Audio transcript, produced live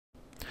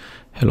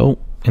Hello,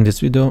 in this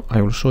video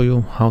I will show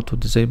you how to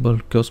disable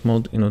Kiosk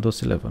mode in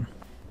Windows 11.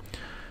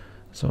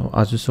 So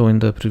as you saw in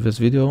the previous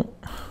video,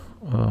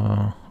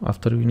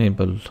 after you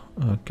enable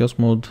Kiosk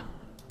mode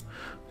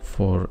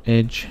for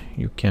Edge,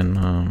 you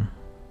can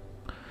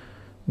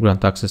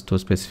grant access to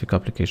specific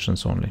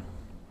applications only.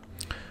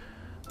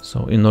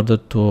 So in order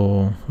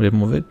to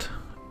remove it,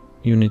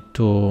 you need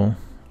to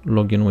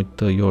log in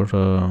with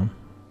your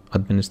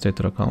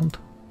administrator account.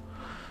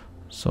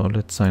 So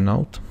let's sign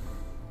out.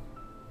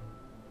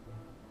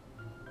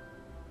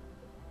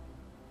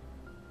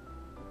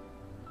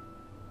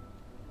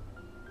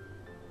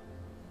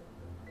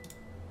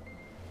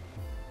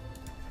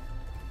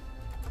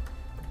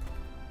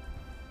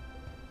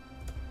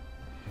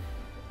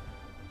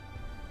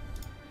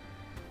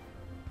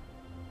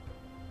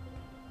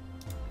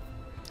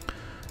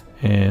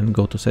 And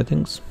go to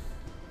settings,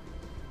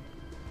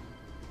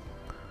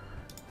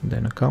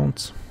 then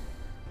accounts,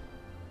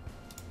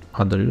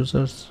 other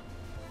users,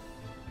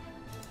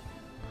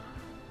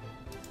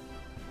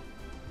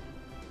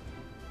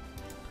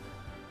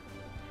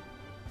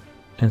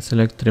 and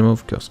select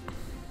remove kiosk.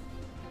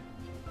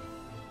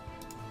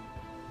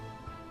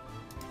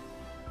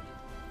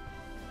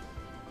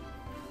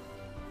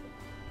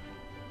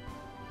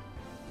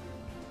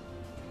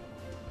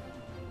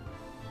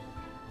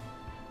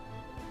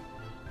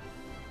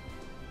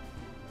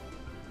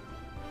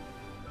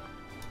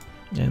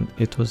 And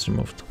it was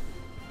removed.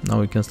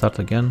 Now we can start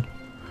again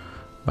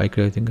by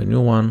creating a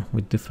new one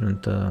with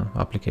different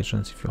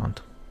applications if you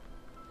want.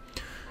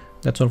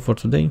 That's all for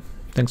today.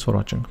 Thanks for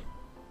watching.